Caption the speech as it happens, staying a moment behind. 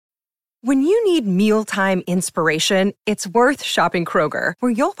When you need mealtime inspiration, it's worth shopping Kroger,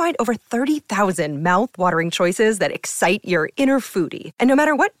 where you'll find over 30,000 mouth-watering choices that excite your inner foodie. And no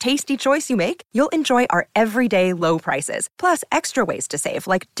matter what tasty choice you make, you'll enjoy our everyday low prices, plus extra ways to save,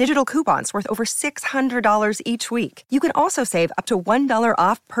 like digital coupons worth over $600 each week. You can also save up to $1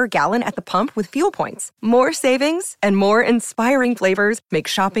 off per gallon at the pump with fuel points. More savings and more inspiring flavors make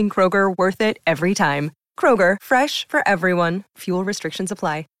shopping Kroger worth it every time. Kroger, fresh for everyone. Fuel restrictions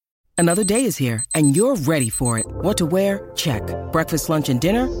apply. Another day is here, and you're ready for it. What to wear? Check. Breakfast, lunch, and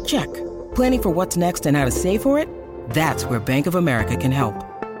dinner? Check. Planning for what's next and how to save for it? That's where Bank of America can help.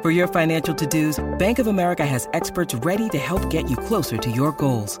 For your financial to-dos, Bank of America has experts ready to help get you closer to your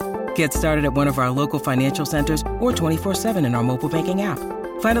goals. Get started at one of our local financial centers or 24/7 in our mobile banking app.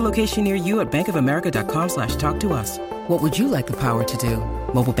 Find a location near you at bankofamerica.com/talktous. What would you like the power to do?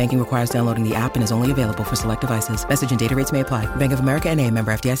 Mobile banking requires downloading the app and is only available for select devices. Message and data rates may apply. Bank of America N.A.,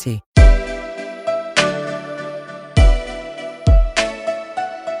 member FDIC.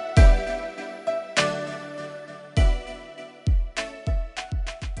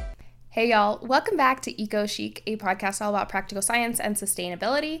 Hey y'all, welcome back to Eco Chic, a podcast all about practical science and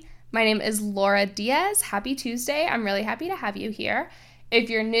sustainability. My name is Laura Diaz. Happy Tuesday. I'm really happy to have you here. If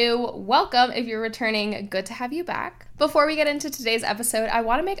you're new, welcome. If you're returning, good to have you back. Before we get into today's episode, I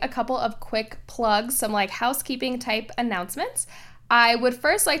want to make a couple of quick plugs, some housekeeping type announcements. I would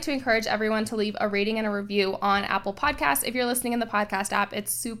first like to encourage everyone to leave a rating and a review on Apple Podcasts. If you're listening in the podcast app,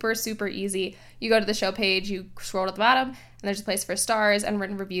 it's super, super easy. You go to the show page, you scroll to the bottom, and there's a place for stars and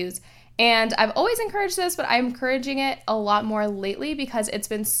written reviews. And I've always encouraged this, but I'm encouraging it a lot more lately because it's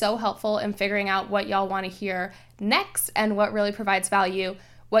been so helpful in figuring out what y'all want to hear next and what really provides value,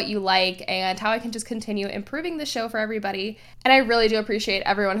 what you like, and how I can just continue improving the show for everybody. And I really do appreciate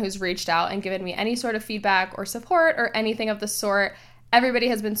everyone who's reached out and given me any sort of feedback or support or anything of the sort. Everybody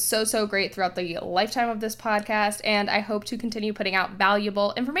has been so great throughout the lifetime of this podcast, and I hope to continue putting out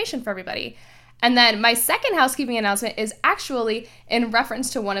valuable information for everybody. And then my second housekeeping announcement is actually in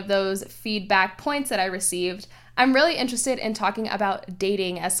reference to one of those feedback points that I received. I'm really interested in talking about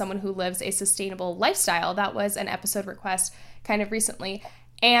dating as someone who lives a sustainable lifestyle. That was an episode request kind of recently.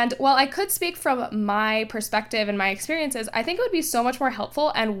 And while I could speak from my perspective and my experiences, I think it would be so much more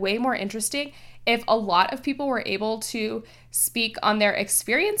helpful and way more interesting if a lot of people were able to speak on their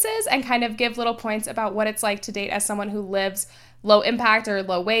experiences and kind of give little points about what it's like to date as someone who lives low impact or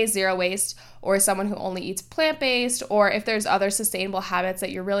low waste, zero waste, or someone who only eats plant-based, or if there's other sustainable habits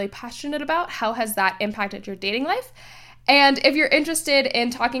that you're really passionate about, how has that impacted your dating life? And if you're interested in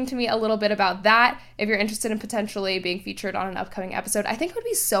talking to me a little bit about that, if you're interested in potentially being featured on an upcoming episode, I think it would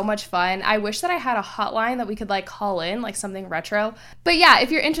be so much fun. I wish that I had a hotline that we could call in, something retro. But yeah, if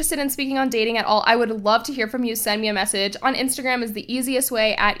you're interested in speaking on dating at all, I would love to hear from you. Send me a message. On Instagram is the easiest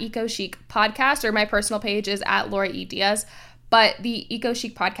way at Eco Chic Podcast, or my personal page is at Laura E. Diaz. But the Eco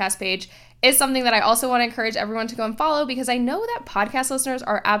Chic Podcast page is something that I also want to encourage everyone to go and follow, because I know that podcast listeners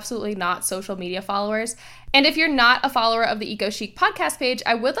are absolutely not social media followers. And if you're not a follower of the Eco Chic Podcast page,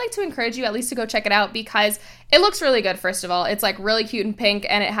 I would like to encourage you at least to go check it out, because it looks really good, first of all. It's really cute and pink,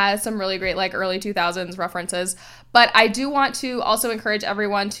 and it has some really great early 2000s references. But I do want to also encourage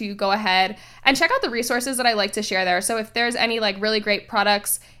everyone to go ahead and check out the resources that I like to share there. So if there's any really great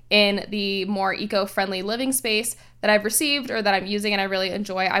products in the more eco-friendly living space that I've received or that I'm using and I really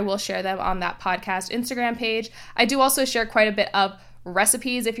enjoy, I will share them on that podcast Instagram page. I do also share quite a bit of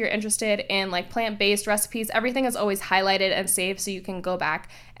recipes if you're interested in plant-based recipes. Everything is always highlighted and saved so you can go back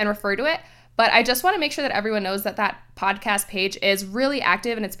and refer to it. But I just want to make sure that everyone knows that that podcast page is really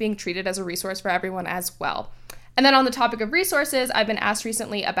active and it's being treated as a resource for everyone as well. And then on the topic of resources, I've been asked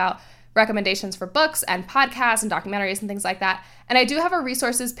recently about recommendations for books and podcasts and documentaries and things like that. And I do have a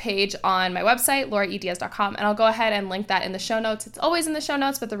resources page on my website, lauraediaz.com, and I'll go ahead and link that in the show notes. It's always in the show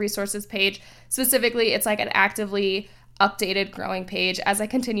notes, but the resources page specifically, it's an actively updated, growing page as I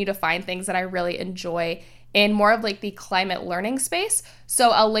continue to find things that I really enjoy in more of the climate learning space. So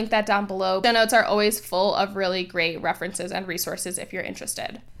I'll link that down below. Show notes are always full of really great references and resources if you're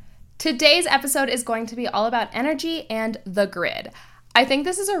interested. Today's episode is going to be all about energy and the grid. I think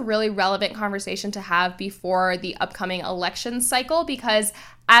this is a really relevant conversation to have before the upcoming election cycle, because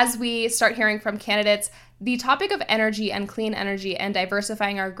as we start hearing from candidates, the topic of energy and clean energy and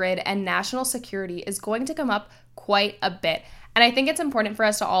diversifying our grid and national security is going to come up quite a bit. And I think it's important for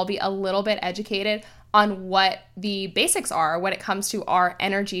us to all be a little bit educated on what the basics are when it comes to our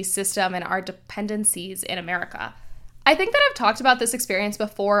energy system and our dependencies in America. I think that I've talked about this experience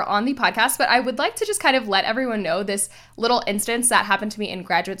before on the podcast, but I would like to just kind of let everyone know this little instance that happened to me in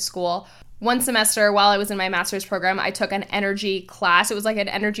graduate school. one semester while I was in my master's program, I took an energy class. It was like an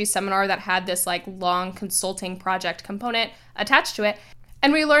energy seminar that had this like long consulting project component attached to it.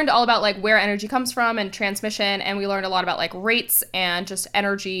 And we learned all about like where energy comes from and transmission. And we learned a lot about like rates and just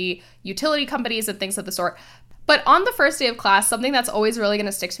energy utility companies and things of the sort. But on the first day of class, something that's always really going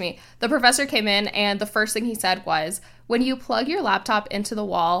to stick to me, the professor came in and the first thing he said was, when you plug your laptop into the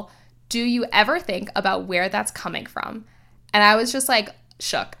wall, do you ever think about where that's coming from? And I was just like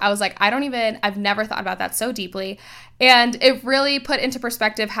shook. I was like, I've never thought about that so deeply. And it really put into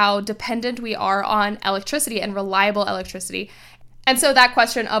perspective how dependent we are on electricity and reliable electricity. And so that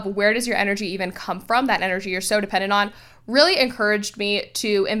question of where does your energy even come from, that energy you're so dependent on, really encouraged me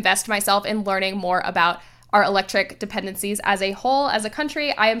to invest myself in learning more about our electric dependencies as a whole, as a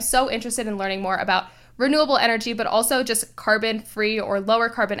country. I am so interested in learning more about renewable energy, but also just carbon-free or lower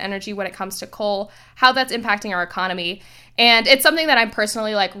carbon energy when it comes to coal, how that's impacting our economy. And it's something that I'm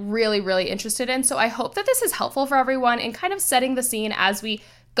personally like really, really interested in. So I hope that this is helpful for everyone in kind of setting the scene as we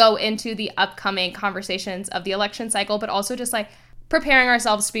go into the upcoming conversations of the election cycle, but also just like preparing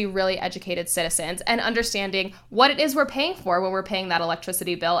ourselves to be really educated citizens and understanding what it is we're paying for when we're paying that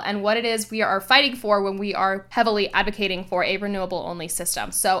electricity bill and what it is we are fighting for when we are heavily advocating for a renewable-only system.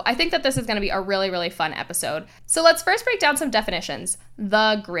 So I think that this is going to be a really, really fun episode. So let's first break down some definitions.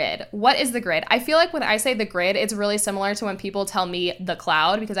 The grid. What is the grid? I feel like when I say the grid, it's really similar to when people tell me the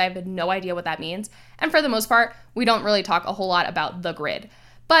cloud because I have no idea what that means. And for the most part, we don't really talk a whole lot about the grid.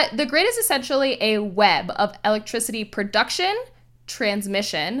 But the grid is essentially a web of electricity production,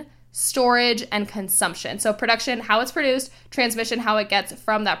 transmission, storage, and consumption. So production, how it's produced, transmission, how it gets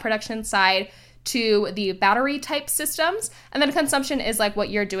from that production side to the battery type systems, and then consumption is like what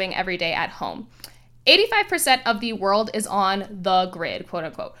you're doing every day at home. 85% of the world is on the grid, quote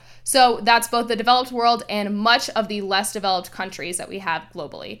unquote. So that's both the developed world and much of the less developed countries that we have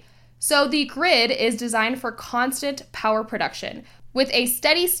globally. So the grid is designed for constant power production, with a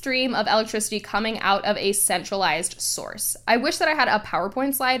steady stream of electricity coming out of a centralized source. I wish that I had a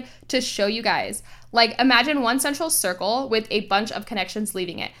PowerPoint slide to show you guys. Like, imagine one central circle with a bunch of connections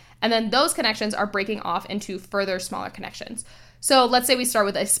leaving it, and then those connections are breaking off into further smaller connections. So let's say we start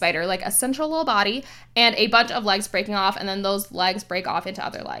with a spider, like a central little body, and a bunch of legs breaking off, and then those legs break off into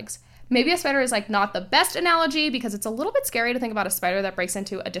other legs. Maybe a spider is like not the best analogy because it's a little bit scary to think about a spider that breaks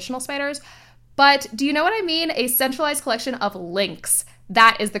into additional spiders. But do you know what I mean? A centralized collection of links.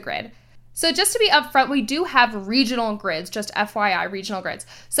 That is the grid. So just to be upfront, we do have regional grids, just FYI, regional grids.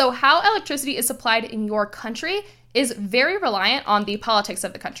 So how electricity is supplied in your country is very reliant on the politics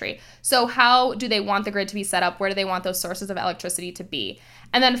of the country. So how do they want the grid to be set up? Where do they want those sources of electricity to be?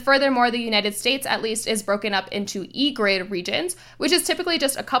 And then furthermore, the United States at least is broken up into E-grid regions, which is typically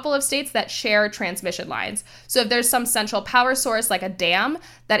just a couple of states that share transmission lines. So if there's some central power source like a dam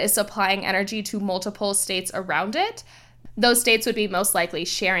that is supplying energy to multiple states around it, those states would be most likely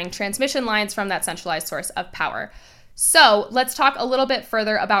sharing transmission lines from that centralized source of power. So let's talk a little bit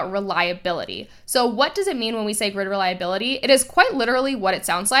further about reliability. So what does it mean when we say grid reliability? It is quite literally what it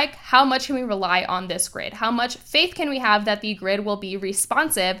sounds like. How much can we rely on this grid? How much faith can we have that the grid will be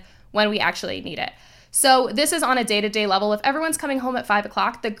responsive when we actually need it? So this is on a day-to-day level. If everyone's coming home at 5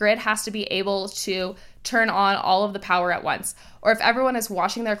 o'clock, the grid has to be able to turn on all of the power at once. Or if everyone is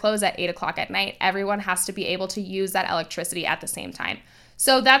washing their clothes at 8 o'clock at night, everyone has to be able to use that electricity at the same time.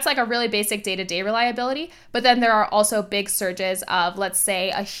 So that's like a really basic day-to-day reliability, but then there are also big surges of, let's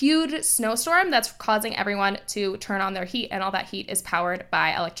say, a huge snowstorm that's causing everyone to turn on their heat, and all that heat is powered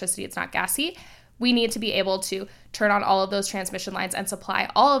by electricity. It's not gas heat. We need to be able to turn on all of those transmission lines and supply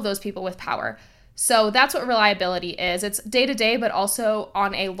all of those people with power. So that's what reliability is. It's day-to-day, but also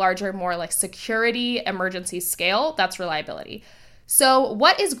on a larger, more like security emergency scale. That's reliability. So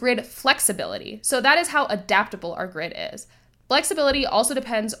what is grid flexibility? So that is how adaptable our grid is. Flexibility also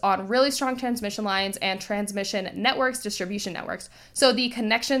depends on really strong transmission lines and transmission networks, distribution networks. So the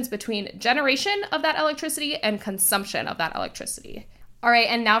connections between generation of that electricity and consumption of that electricity. All right,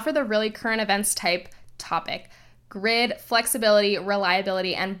 and now for the really current events type topic: grid flexibility,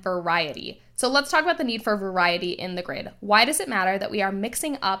 reliability, and variety. So let's talk about the need for variety in the grid. Why does it matter that we are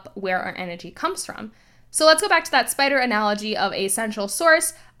mixing up where our energy comes from? So let's go back to that spider analogy of a central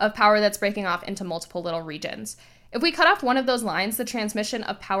source of power that's breaking off into multiple little regions. If we cut off one of those lines, the transmission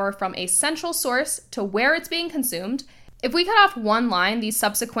of power from a central source to where it's being consumed, if we cut off one line, the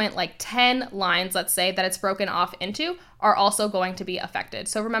subsequent 10 lines, let's say, that it's broken off into are also going to be affected.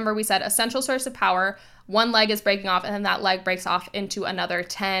 So remember, we said a central source of power, one leg is breaking off, and then that leg breaks off into another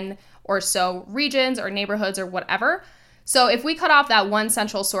 10 or so regions or neighborhoods or whatever. So if we cut off that one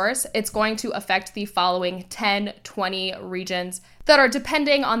central source, it's going to affect the following 10, 20 regions that are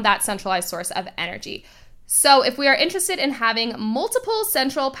depending on that centralized source of energy. So if we are interested in having multiple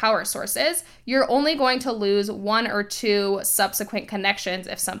central power sources, you're only going to lose 1 or 2 subsequent connections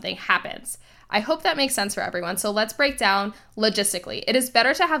if something happens. I hope that makes sense for everyone. So let's break down logistically. It is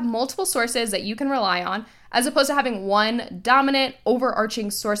better to have multiple sources that you can rely on as opposed to having one dominant,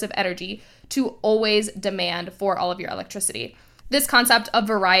 overarching source of energy to always demand for all of your electricity. This concept of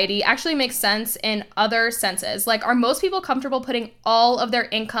variety actually makes sense in other senses. Like, are most people comfortable putting all of their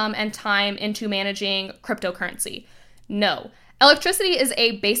income and time into managing cryptocurrency? No. Electricity is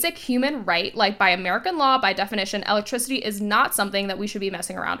a basic human right. Like, by American law, by definition, electricity is not something that we should be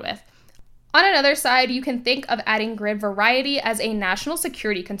messing around with. On another side, you can think of adding grid variety as a national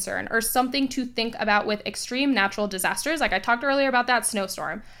security concern or something to think about with extreme natural disasters. Like I talked earlier about that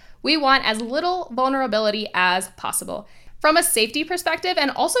snowstorm. We want as little vulnerability as possible. From a safety perspective and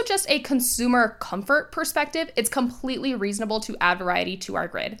also just a consumer comfort perspective, it's completely reasonable to add variety to our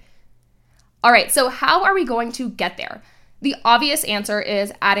grid. All right, so how are we going to get there? The obvious answer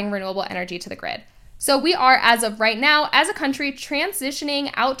is adding renewable energy to the grid. So we are, as of right now, as a country,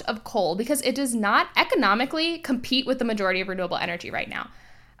 transitioning out of coal because it does not economically compete with the majority of renewable energy right now.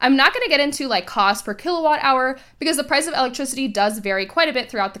 I'm not going to get into like cost per kilowatt hour because the price of electricity does vary quite a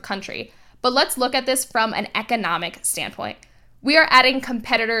bit throughout the country. But let's look at this from an economic standpoint. We are adding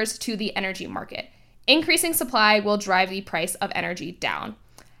competitors to the energy market. Increasing supply will drive the price of energy down.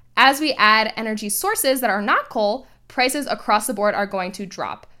 As we add energy sources that are not coal, prices across the board are going to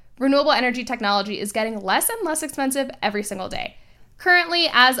drop. Renewable energy technology is getting less and less expensive every single day. Currently,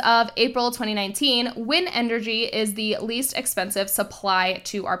 as of April 2019, wind energy is the least expensive supply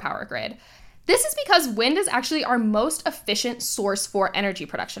to our power grid. This is because wind is actually our most efficient source for energy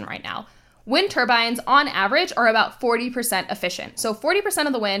production right now. Wind turbines, on average, are about 40% efficient. So 40%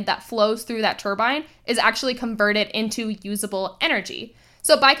 of the wind that flows through that turbine is actually converted into usable energy.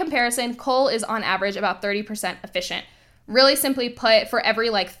 So by comparison, coal is on average about 30% efficient. Really simply put, for every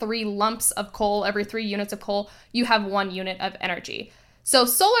 3 lumps of coal, every 3 units of coal, you have 1 unit of energy. So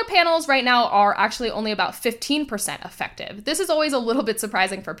solar panels right now are actually only about 15% effective. This is always a little bit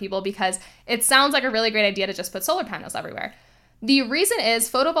surprising for people because it sounds like a really great idea to just put solar panels everywhere. The reason is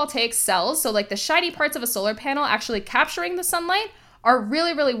photovoltaic cells, so the shiny parts of a solar panel actually capturing the sunlight, are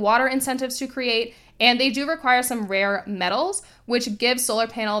really, really water intensive to create, and they do require some rare metals, which gives solar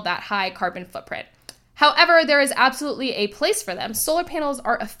panel that high carbon footprint. However, there is absolutely a place for them. Solar panels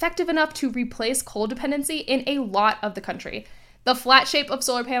are effective enough to replace coal dependency in a lot of the country. The flat shape of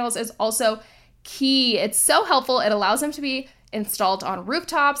solar panels is also key. It's so helpful. It allows them to be installed on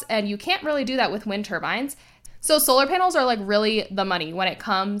rooftops, and you can't really do that with wind turbines. So solar panels are really the money when it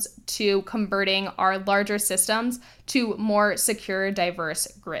comes to converting our larger systems to more secure, diverse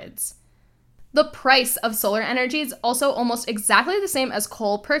grids. The price of solar energy is also almost exactly the same as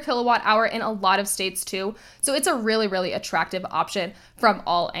coal per kilowatt hour in a lot of states too, so it's a really, really attractive option from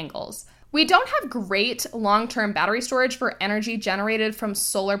all angles. We don't have great long-term battery storage for energy generated from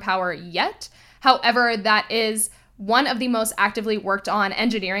solar power yet. However, that is one of the most actively worked on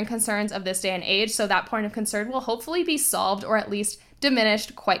engineering concerns of this day and age, so that point of concern will hopefully be solved or at least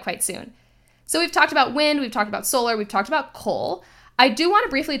diminished quite soon. So we've talked about wind, we've talked about solar, we've talked about coal. I do want to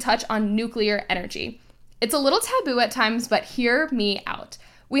briefly touch on nuclear energy. It's a little taboo at times, but hear me out.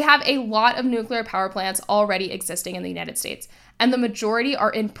 We have a lot of nuclear power plants already existing in the United States, and the majority are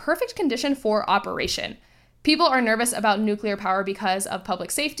in perfect condition for operation. People are nervous about nuclear power because of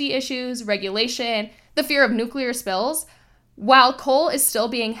public safety issues, regulation, the fear of nuclear spills. While coal is still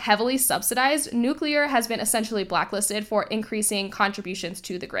being heavily subsidized, nuclear has been essentially blacklisted for increasing contributions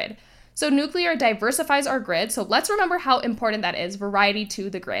to the grid. So nuclear diversifies our grid, so let's remember how important that is, variety to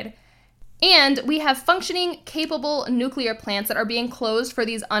the grid. And we have functioning, capable nuclear plants that are being closed for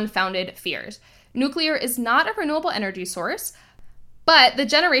these unfounded fears. Nuclear is not a renewable energy source, but the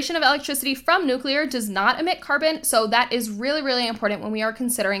generation of electricity from nuclear does not emit carbon, so that is really, really important when we are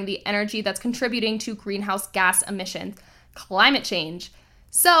considering the energy that's contributing to greenhouse gas emissions, climate change.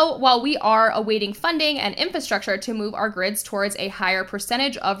 So while we are awaiting funding and infrastructure to move our grids towards a higher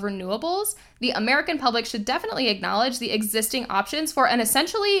percentage of renewables, the American public should definitely acknowledge the existing options for an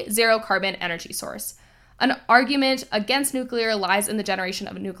essentially zero carbon energy source. An argument against nuclear lies in the generation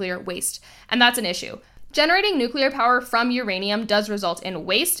of nuclear waste, and that's an issue. Generating nuclear power from uranium does result in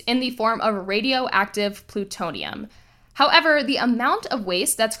waste in the form of radioactive plutonium. However, the amount of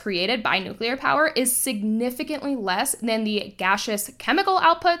waste that's created by nuclear power is significantly less than the gaseous chemical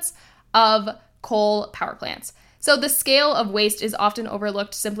outputs of coal power plants. So the scale of waste is often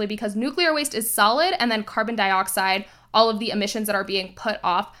overlooked simply because nuclear waste is solid and then carbon dioxide all of the emissions that are being put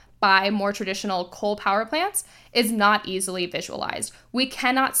off by more traditional coal power plants is not easily visualized. We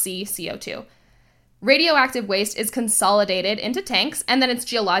cannot see CO2. Radioactive waste is consolidated into tanks and then it's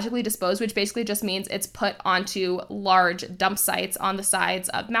geologically disposed, which basically just means it's put onto large dump sites on the sides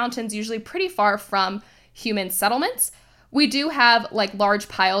of mountains, usually pretty far from human settlements. We do have like large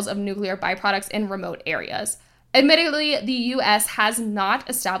piles of nuclear byproducts in remote areas. Admittedly, the US has not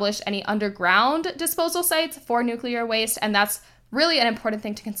established any underground disposal sites for nuclear waste, and that's really an important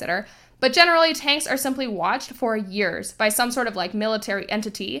thing to consider. But generally, tanks are simply watched for years by some sort of like military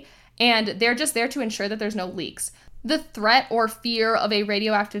entity, and they're just there to ensure that there's no leaks. The threat or fear of a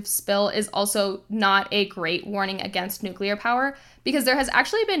radioactive spill is also not a great warning against nuclear power because there has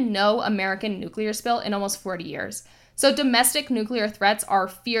actually been no American nuclear spill in almost 40 years. So domestic nuclear threats are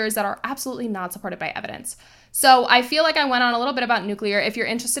fears that are absolutely not supported by evidence. So I feel like I went on a little bit about nuclear. If you're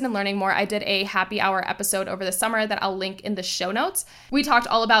interested in learning more, I did a happy hour episode over the summer that I'll link in the show notes. We talked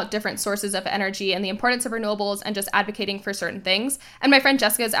all about different sources of energy and the importance of renewables and just advocating for certain things. And my friend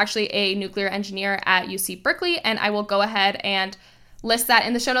Jessica is actually a nuclear engineer at UC Berkeley, and I will go ahead and list that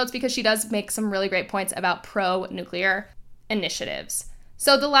in the show notes because she does make some really great points about pro-nuclear initiatives.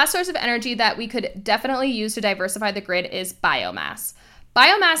 So the last source of energy that we could definitely use to diversify the grid is biomass.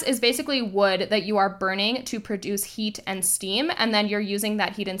 Biomass is basically wood that you are burning to produce heat and steam, and then you're using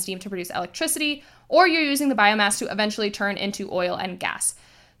that heat and steam to produce electricity, or you're using the biomass to eventually turn into oil and gas.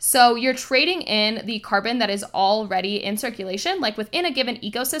 So you're trading in the carbon that is already in circulation, like within a given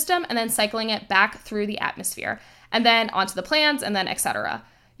ecosystem, and then cycling it back through the atmosphere, and then onto the plants, and then etc.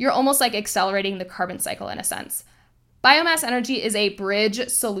 You're almost like accelerating the carbon cycle in a sense. Biomass energy is a bridge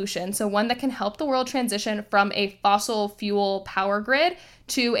solution, so one that can help the world transition from a fossil fuel power grid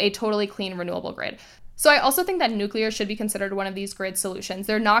to a totally clean renewable grid. So I also think that nuclear should be considered one of these grid solutions.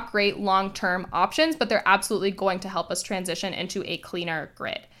 They're not great long-term options, but they're absolutely going to help us transition into a cleaner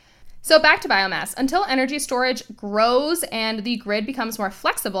grid. So back to biomass. Until energy storage grows and the grid becomes more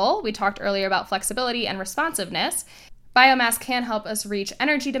flexible, we talked earlier about flexibility and responsiveness, biomass can help us reach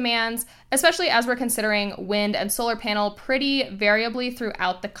energy demands, especially as we're considering wind and solar panel pretty variably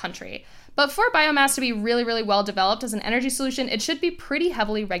throughout the country. But for biomass to be really, really well developed as an energy solution, it should be pretty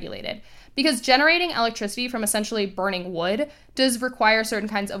heavily regulated because generating electricity from essentially burning wood does require certain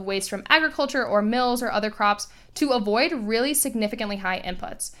kinds of waste from agriculture or mills or other crops to avoid really significantly high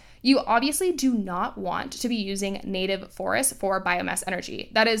inputs. You obviously do not want to be using native forests for biomass energy.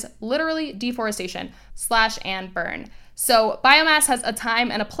 That is literally deforestation, slash and burn. So biomass has a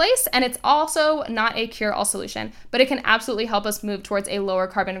time and a place, and it's also not a cure-all solution, but it can absolutely help us move towards a lower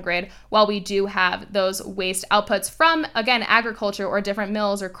carbon grid while we do have those waste outputs from, again, agriculture or different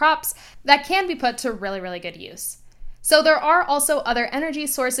mills or crops that can be put to really, really good use. So there are also other energy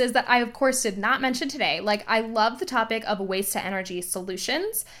sources that I, of course, did not mention today. Like, I love the topic of waste to energy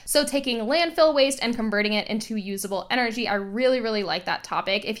solutions. So taking landfill waste and converting it into usable energy, I really, really like that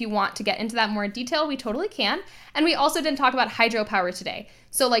topic. If you want to get into that more in detail, we totally can. And we also didn't talk about hydropower today.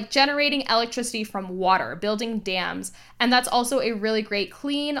 So like generating electricity from water, building dams. And that's also a really great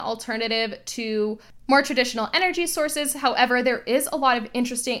clean alternative to more traditional energy sources. However, there is a lot of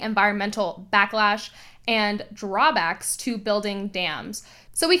interesting environmental backlash and drawbacks to building dams.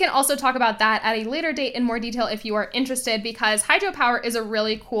 So we can also talk about that at a later date in more detail if you are interested, because hydropower is a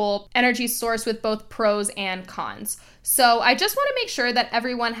really cool energy source with both pros and cons. So I just want to make sure that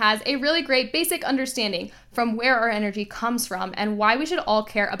everyone has a really great basic understanding from where our energy comes from and why we should all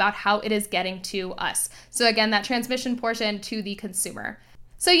care about how it is getting to us. So again, that transmission portion to the consumer.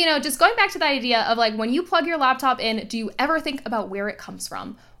 So, just going back to the idea of like when you plug your laptop in, do you ever think about where it comes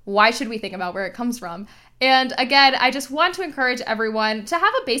from? Why should we think about where it comes from? And again, I just want to encourage everyone to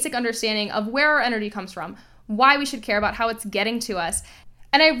have a basic understanding of where our energy comes from, why we should care about how it's getting to us.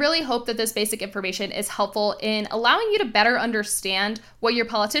 And I really hope that this basic information is helpful in allowing you to better understand what your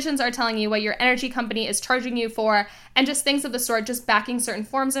politicians are telling you, what your energy company is charging you for, and just things of the sort, just backing certain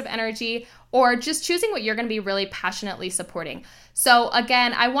forms of energy, or just choosing what you're going to be really passionately supporting. So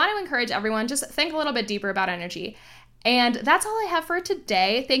again, I want to encourage everyone, just think a little bit deeper about energy. And that's all I have for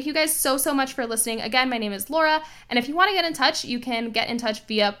today. Thank you guys so much for listening. Again, my name is Laura, and if you want to get in touch, you can get in touch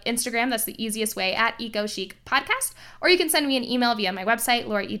via Instagram. That's the easiest way, at EcoChic Podcast, or you can send me an email via my website,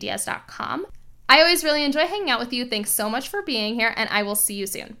 lauraediaz.com. I always really enjoy hanging out with you. Thanks so much for being here, and I will see you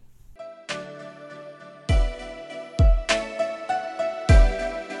soon.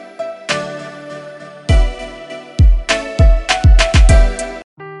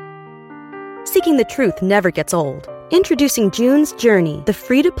 Seeking the truth never gets old. Introducing June's Journey, the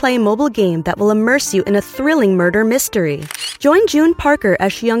free-to-play mobile game that will immerse you in a thrilling murder mystery. Join June Parker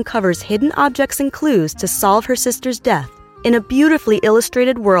as she uncovers hidden objects and clues to solve her sister's death in a beautifully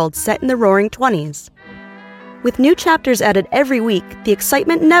illustrated world set in the Roaring '20s. With new chapters added every week, the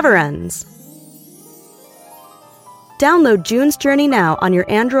excitement never ends. Download June's Journey now on your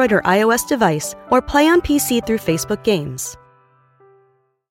Android or iOS device or play on PC through Facebook Games.